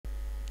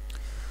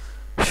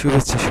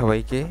শুভেচ্ছা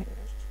সবাইকে।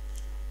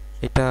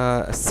 এটা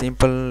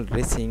সিম্পল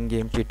রেসিং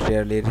গেম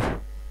টিউটোরিয়ালের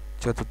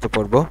চতুর্থ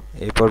পর্ব।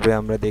 এই পর্বে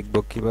আমরা দেখব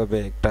কিভাবে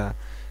একটা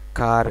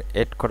কার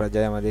এড করা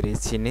যায় আমাদের এই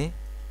সিনে।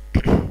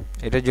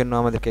 এটার জন্য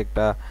আমাদেরকে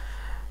একটা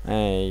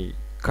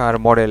কার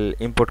মডেল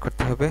ইম্পোর্ট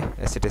করতে হবে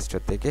অ্যাসেট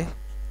স্টোর থেকে।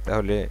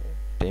 তাহলে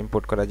এটা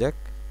ইম্পোর্ট করা যাক।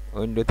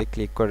 উইন্ডোতে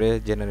ক্লিক করে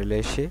জেনারেলে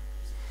এসে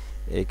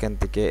এইখান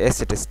থেকে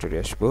অ্যাসেট স্টোরে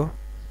আসবো।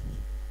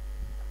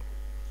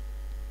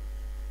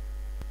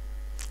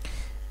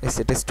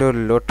 অ্যাসেট স্টোর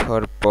লোড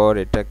হওয়ার পর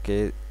এটাকে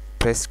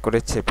প্রেস করে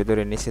চেপে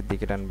ধরে নিচের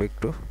দিকে টানবো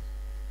একটু।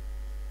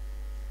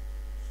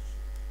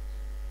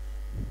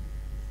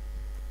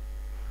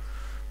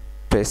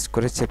 প্রেস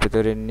করে চেপে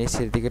ধরে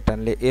নিচের দিকে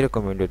টানলে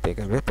এরকম উইন্ডো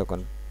দেখাবে তখন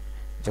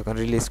যখন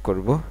রিলিজ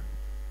করব।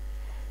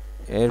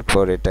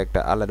 এরপর এটা একটা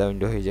আলাদা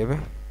উইন্ডো হয়ে যাবে।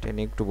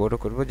 টেনে একটু বড়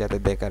করব যাতে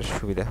দেখার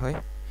সুবিধা হয়।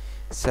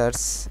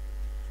 সার্চ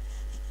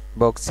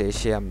বক্সে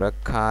এসে আমরা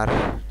কার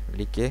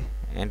লিখে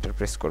এন্টার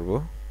প্রেস করব।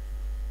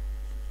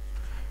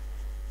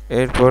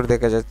 এরপর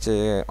দেখা যাচ্ছে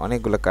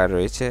অনেকগুলো কার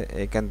রয়েছে।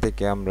 এখান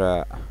থেকে আমরা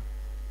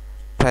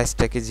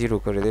প্রাইসটাকে 0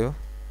 করে দেব।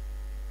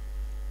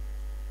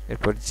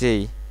 এরপর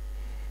যেই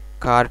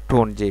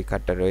কার্টুন যেই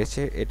কার্ডটা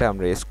রয়েছে এটা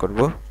আমরা ইউজ করব।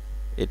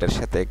 এটার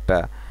সাথে একটা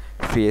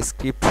ফ্রি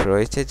স্ক্রিপ্ট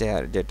রয়েছে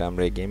যেটা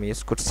আমরা এই গেমে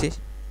ইউজ করছি।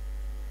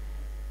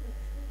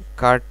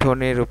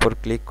 কার্টুনের উপর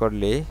ক্লিক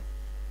করলে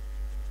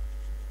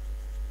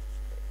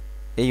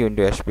এই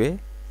উইন্ডো আসবে।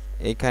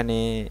 এখানে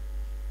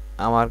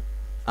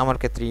আমার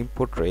ক্ষেত্রে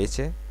ইম্পোর্ট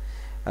রয়েছে,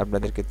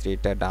 আপনাদের ক্ষেত্রে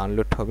এটা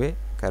ডাউনলোড হবে,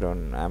 কারণ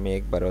আমি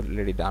একবার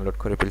অলরেডি ডাউনলোড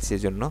করে ফেলছি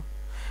এজন্য।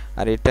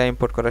 আর এটা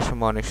ইম্পোর্ট করার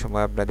সময় অনেক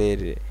সময় আপনাদের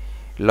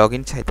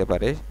লগইন চাইতে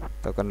পারে,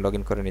 তখন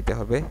লগইন করে নিতে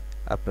হবে।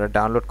 আপনারা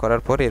ডাউনলোড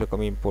করার পর এরকম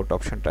ইম্পোর্ট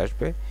অপশনটা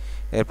আসবে।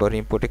 এরপর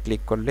ইম্পোর্টে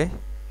ক্লিক করলে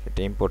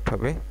এটা ইম্পোর্ট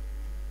হবে।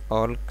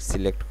 অল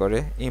সিলেক্ট করে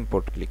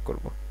ইম্পোর্ট ক্লিক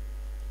করব।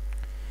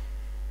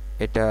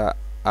 এটা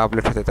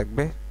আপলোড হতে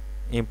থাকবে,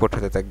 ইম্পোর্ট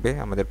হতে থাকবে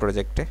আমাদের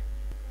প্রজেক্টে।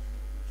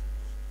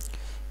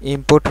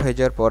 ইম্পোর্ট হয়ে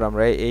যাওয়ার পর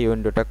আমরা এই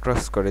উইন্ডোটা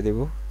ক্রস করে দেব।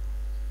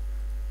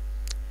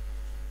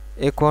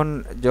 এখন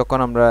যখন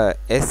আমরা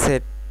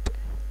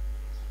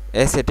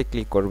অ্যাসেটে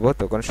ক্লিক করব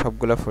তখন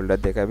সবগুলা ফোল্ডার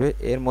দেখাবে।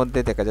 এর মধ্যে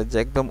দেখা যাচ্ছে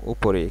একদম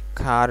উপরে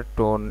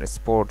কার্টুন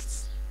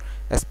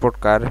স্পোর্ট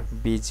কার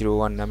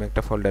B01 নামে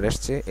একটা ফোল্ডার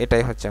আসছে।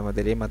 এটাই হচ্ছে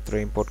আমাদের এইমাত্র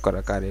ইম্পোর্ট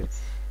করা কারের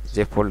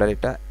যে ফোল্ডার।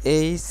 এটা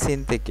এই সিন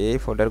থেকে এই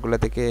ফোল্ডারগুলো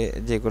থেকে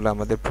যেগুলো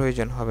আমাদের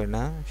প্রয়োজন হবে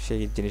না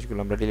সেই জিনিসগুলো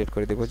আমরা ডিলিট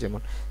করে দেব।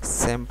 যেমন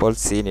স্যাম্পল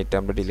সিন এটা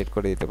আমরা ডিলিট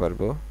করে দিতে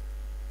পারবো।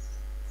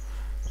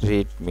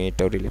 রিডমি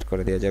এটাও ডিলিট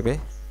করে দেওয়া যাবে।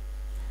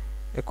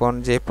 এখন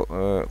যে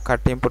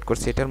কার্ডটা ইম্পোর্ট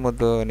করছি এটার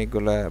মধ্যে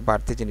অনেকগুলো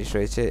বাড়তি জিনিস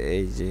রয়েছে,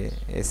 এই যে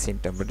এই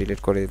সিনটা আমরা ডিলিট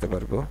করে দিতে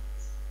পারবো,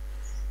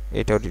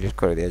 এটাও ডিলিট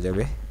করে দেওয়া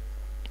যাবে।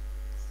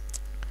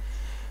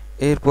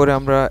 এরপরে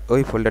আমরা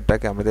ওই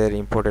ফোল্ডারটাকে আমাদের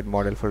ইম্পোর্টেড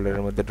মডেল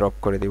ফোল্ডারের মধ্যে ড্রপ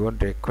করে দিব,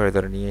 ড্র্যাগ করে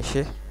ধরে নিয়ে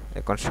এসে।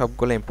 এখন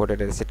সবগুলো ইম্পোর্টেড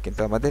অ্যাসেট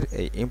কিন্তু আমাদের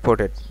এই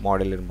ইম্পোর্টেড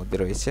মডেলের মধ্যে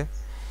রয়েছে।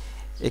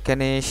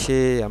 এখানে এসে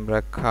আমরা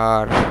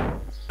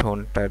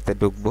কার্টুনটাতে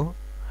ঢুকবো।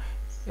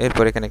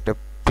 এরপর এখানে একটা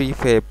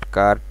প্রিফেব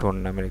কার্টুন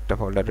নামের একটা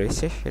ফোল্ডার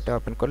রয়েছে, সেটা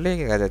ওপেন করলে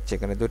দেখা যাচ্ছে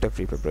এখানে দুটো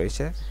প্রিফেব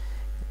রয়েছে।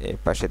 এর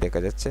পাশে দেখা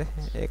যাচ্ছে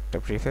একটা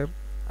প্রিফেব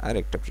আর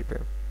একটা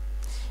প্রিফেব।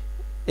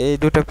 এই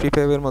দুটো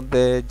প্রিফেবের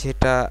মধ্যে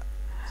যেটা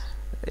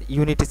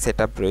ইউনিটি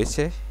সেটআপ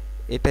রয়েছে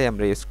এটাই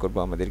আমরা ইউজ করব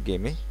আমাদের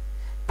গেমে।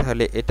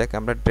 তাহলে এটাকে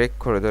আমরা ড্র্যাগ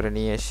করে ধরে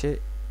নিয়ে এসে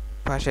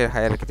পাশের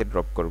হায়ারার্কিতে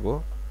ড্রপ করব।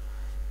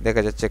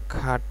 দেখা যাচ্ছে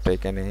কার্ডটা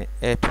এখানে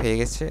অ্যাড হয়ে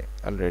গেছে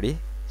অলরেডি।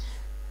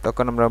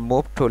 তখন আমরা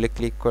মুভ টুলে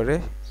ক্লিক করে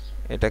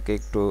এটাকে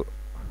একটু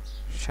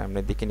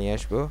সামনের দিকে নিয়ে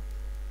আসবো।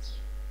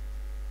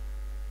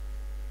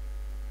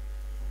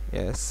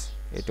 ইয়েস,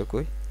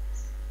 এটুকুই।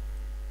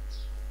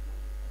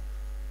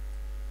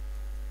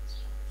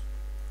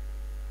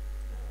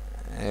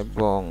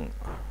 এবং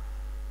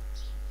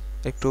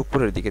একটু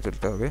উপরের দিকে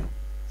তুলতে হবে।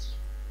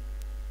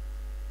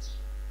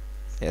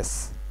 ইয়েস।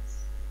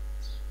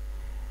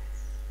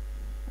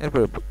 এরপর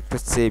একটু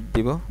সেভ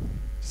দিব।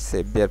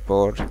 সেভ দেওয়ার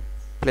পর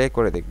প্লে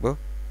করে দেখব।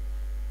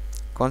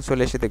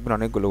 কনসোলে এসে দেখবেন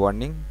অনেকগুলো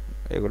ওয়ার্নিং,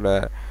 এগুলা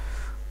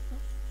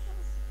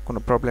কোনো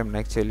প্রবলেম না,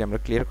 অ্যাকচুয়ালি আমরা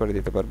ক্লিয়ার করে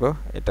দিতে পারবো।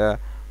 এটা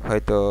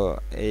হয়তো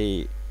এই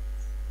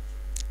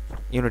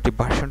ইউনিটি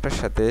ভার্সনটার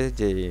সাথে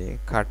যে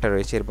কার্ডটা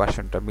রয়েছে এর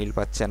ভার্সনটা মিল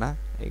পাচ্ছে না,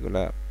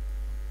 এগুলা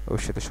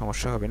অবশ্যই তো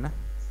সমস্যা হবে না।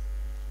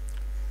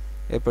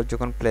 এরপর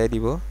যখন প্লে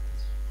দিব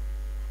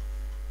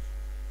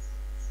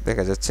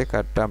দেখা যাচ্ছে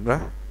কার্ডটা আমরা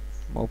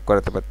মুভ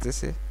করাতে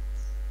পারতেছি।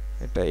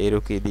 এটা এরো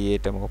কি দিয়ে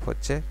এটা মুভ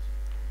হচ্ছে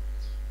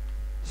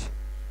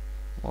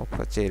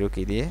এরো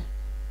কি দিয়ে।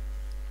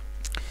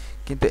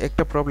 কিন্তু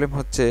একটা প্রবলেম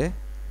হচ্ছে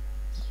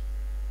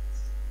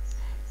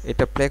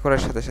এটা প্লে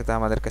করার সাথে সাথে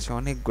আমাদের কাছে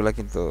অনেকগুলা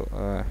কিন্তু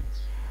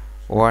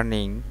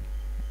ওয়ার্নিং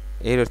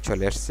এরর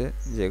চলে আসছে,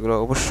 যেগুলো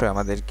অবশ্যই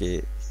আমাদেরকে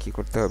কি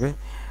করতে হবে,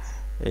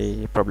 এই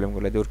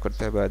প্রবলেমগুলো দূর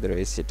করতে হবে।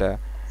 আদারওয়াইজ এটা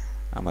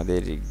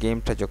আমাদের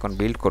গেমটা যখন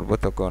বিল্ড করব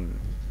তখন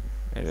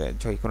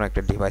যে কোনো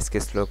একটা ডিভাইসকে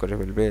স্লো করে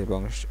ফেলবে এবং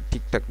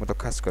ঠিকঠাক মতো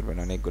কাজ করবে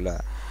না, অনেকগুলা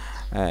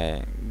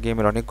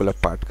গেমের অনেকগুলো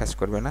পার্ট কাজ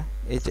করবে না।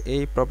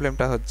 এই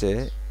প্রবলেমটা হচ্ছে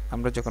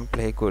আমরা যখন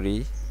প্লে করি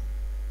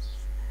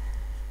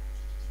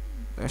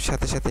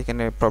সাথে সাথে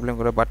এখানে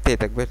প্রবলেমগুলো বাড়তেই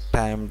থাকবে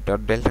টাইম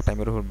ডট ডেল্টা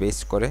টাইমের উপর বেস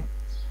করে।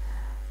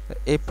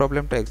 এই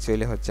প্রবলেমটা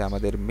অ্যাকচুয়ালি হচ্ছে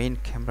আমাদের মেইন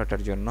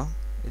ক্যামেরাটার জন্য।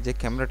 যে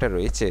ক্যামেরাটা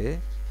রয়েছে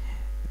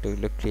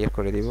এটাগুলো ক্লিয়ার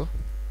করে দিব।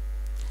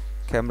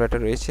 ক্যামেরাটা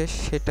রয়েছে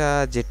সেটা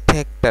যে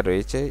ট্যাগটা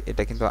রয়েছে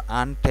এটা কিন্তু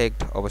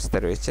আনট্যাগড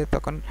অবস্থায় রয়েছে,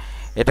 তখন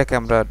এটাকে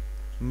আমরা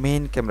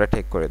মেইন ক্যামেরা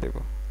ট্যাগ করে দেব।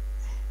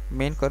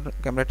 মেইন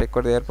ক্যামেরা ট্যাগ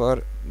করে দেওয়ার পর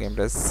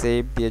গেমটা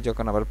সেভ দিয়ে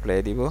যখন আবার প্লে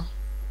দিব,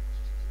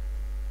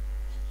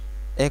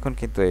 এখন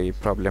কিন্তু এই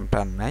প্রবলেমটা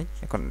আর নাই,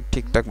 এখন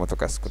ঠিকঠাক মতো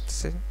কাজ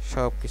করতেছে,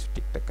 সব কিছু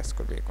ঠিকঠাক কাজ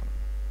করবে এখন।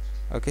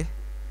 ওকে,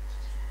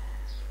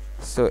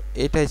 সো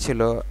এটাই ছিল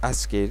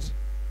আজকের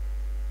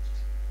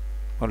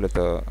মূলত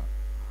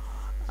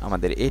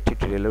আমাদের এই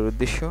টিউটোরিয়ালের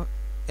উদ্দেশ্য।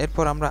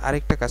 এরপর আমরা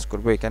আরেকটা কাজ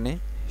করব এখানে,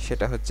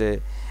 সেটা হচ্ছে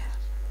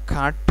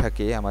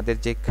খাঁড়টাকে, আমাদের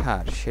যে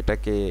খাঁড়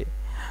সেটাকে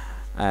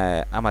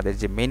আমাদের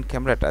যে মেইন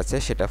ক্যামেরাটা আছে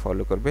সেটা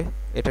ফলো করবে।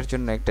 এটার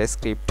জন্য একটা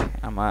স্ক্রিপ্ট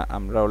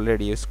আমরা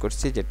অলরেডি ইউজ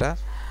করছি, যেটা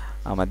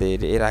আমাদের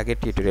এর আগের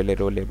টিউটোরিয়ালে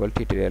রো লেভেল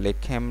টিউটোরিয়ালে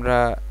ক্যামেরা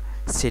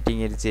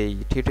সেটিংয়ের যেই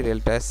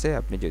টিউটোরিয়ালটা আছে,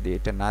 আপনি যদি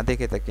এটা না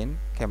দেখে থাকেন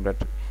ক্যামেরার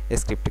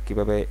স্ক্রিপ্টটা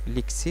কীভাবে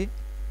লিখছি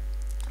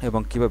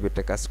এবং কীভাবে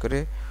এটা কাজ করে,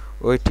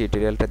 ওই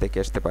টিউটোরিয়ালটা দেখে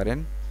আসতে পারেন।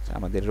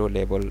 আমাদের রো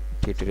লেভেল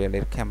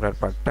টিউটোরিয়ালের ক্যামেরার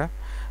পার্টটা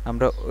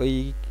আমরা ওই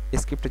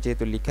স্ক্রিপ্টে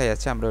যেহেতু লিখাই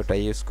আছে আমরা ওটা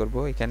ইউজ করব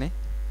এখানে।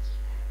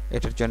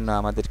 এটার জন্য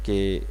আমাদেরকে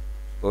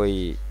ওই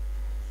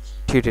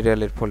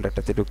টিউটোরিয়ালের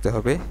ফোল্ডারটাতে ঢুকতে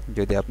হবে।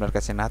 যদি আপনার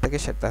কাছে না থাকে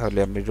তাহলে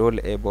আপনি রোল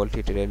এবল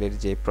টিউটোরিয়ালের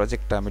যে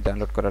প্রজেক্টটা আমি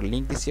ডাউনলোড করার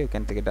লিঙ্ক দিচ্ছি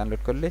ওখান থেকে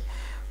ডাউনলোড করলে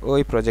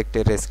ওই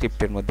প্রজেক্টের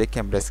স্ক্রিপ্টের মধ্যে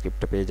ক্যামেরা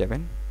স্ক্রিপ্টটা পেয়ে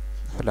যাবেন।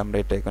 তাহলে আমরা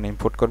এটা এখন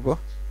ইম্পোর্ট করব।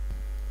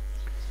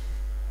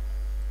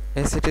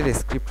 এসেটের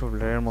স্ক্রিপ্ট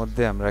ফোল্ডারের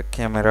মধ্যে আমরা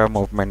ক্যামেরা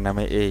মুভমেন্ট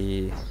নামে এই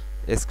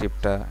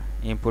স্ক্রিপ্টটা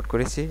ইম্পোর্ট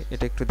করেছি।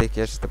 এটা একটু দেখে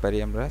আসতে পারি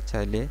আমরা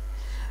চাইলে।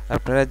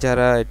 আপনারা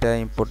যারা এটা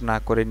ইম্পোর্ট না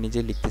করে নিজে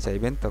লিখতে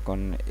চাইবেন তখন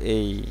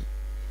এই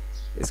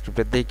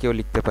স্ক্রিপ্টটা দেখেও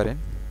লিখতে পারেন।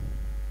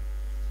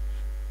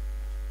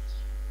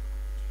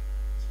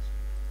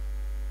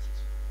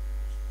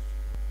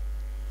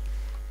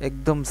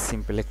 একদম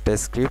সিম্পল একটা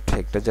স্ক্রিপ্ট,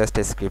 একটা জাস্ট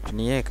স্ক্রিপ্ট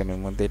নিয়ে এখানের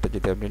মধ্যে এটা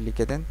যদি আপনি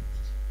লিখে দেন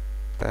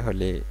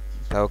তাহলে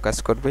তাও কাজ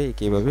করবে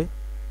একইভাবে।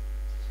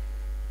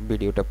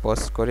 ভিডিওটা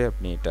পজ করে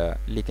আপনি এটা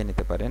লিখে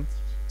নিতে পারেন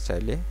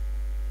চাইলে।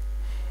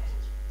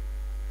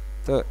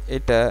 তো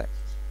এটা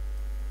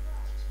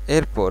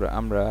এরপর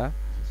আমরা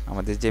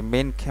আমাদের যে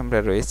মেন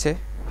ক্যামেরা রয়েছে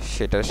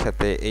সেটার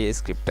সাথে এই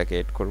স্ক্রিপ্টটাকে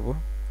এড করব।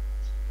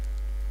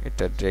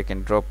 এটা ড্র্যাগ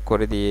এন্ড ড্রপ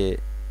করে দিয়ে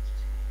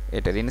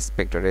এটার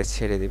ইন্সপেক্টরে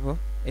ছেড়ে দেব।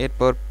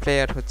 এরপর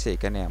প্লেয়ার হচ্ছে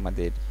এখানে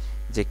আমাদের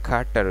যে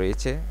কার্ডটা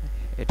রয়েছে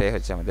এটাই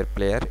হচ্ছে আমাদের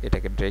প্লেয়ার।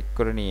 এটাকে ড্র্যাগ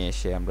করে নিয়ে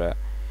এসে আমরা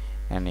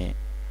এখানে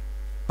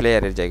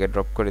প্লেয়ারের জায়গায়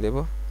ড্রপ করে দেব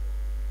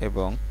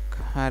এবং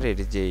কারের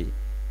যেই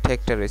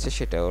ট্যাগটা রয়েছে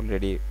সেটা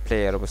অলরেডি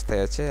প্লেয়ার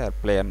অবস্থায় আছে, আর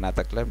প্লেয়ার না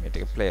থাকলে আপনি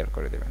এটাকে প্লেয়ার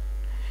করে দেবেন।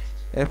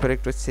 এরপর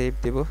একটু সেভ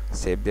দেব।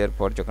 সেভ দেওয়ার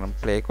পর যখন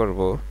প্লে করব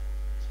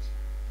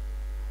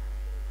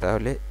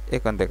তাহলে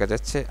এখন দেখা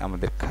যাচ্ছে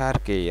আমাদের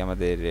কারকেই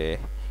আমাদের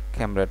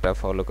ক্যামেরাটা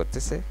ফলো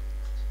করতেছে।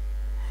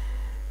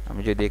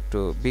 আমি যদি একটু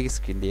বিগ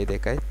স্ক্রিন দিয়ে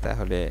দেখাই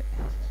তাহলে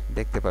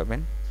দেখতে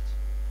পাবেন।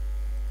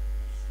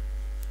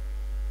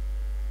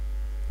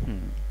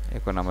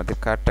 এখন আমাদের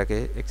কারটাকে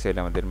অ্যাকচুয়ালি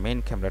আমাদের মেইন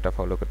ক্যামেরাটা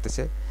ফলো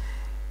করতেছে।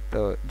 তো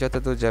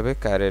যতদূর যাবে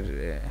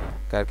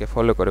কারকে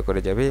ফলো করে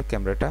করে যাবে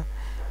ক্যামেরাটা।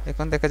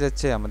 এখন দেখা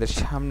যাচ্ছে আমাদের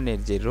সামনের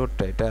যে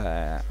রোডটা এটা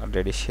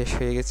অলরেডি শেষ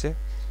হয়ে গেছে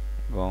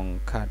এবং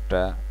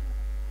কারটা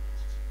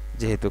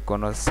যেহেতু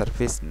কোনো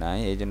সারফেস নাই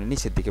এই জন্য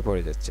নিচের দিকে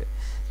পড়ে যাচ্ছে।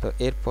 তো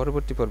এর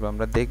পরবর্তী পর্বে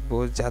আমরা দেখব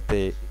যাতে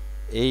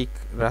এই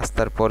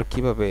রাস্তার পর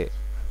কিভাবে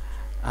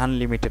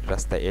আনলিমিটেড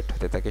রাস্তা এড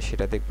হতে থাকে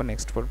সেটা দেখব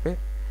নেক্সট পর্বে।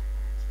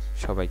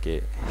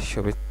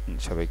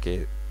 সবাইকে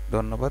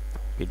ধন্যবাদ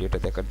ভিডিওটা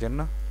দেখার জন্য।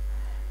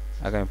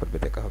 আগামী পর্বে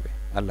দেখা হবে।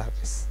 আল্লাহ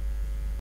হাফেজ।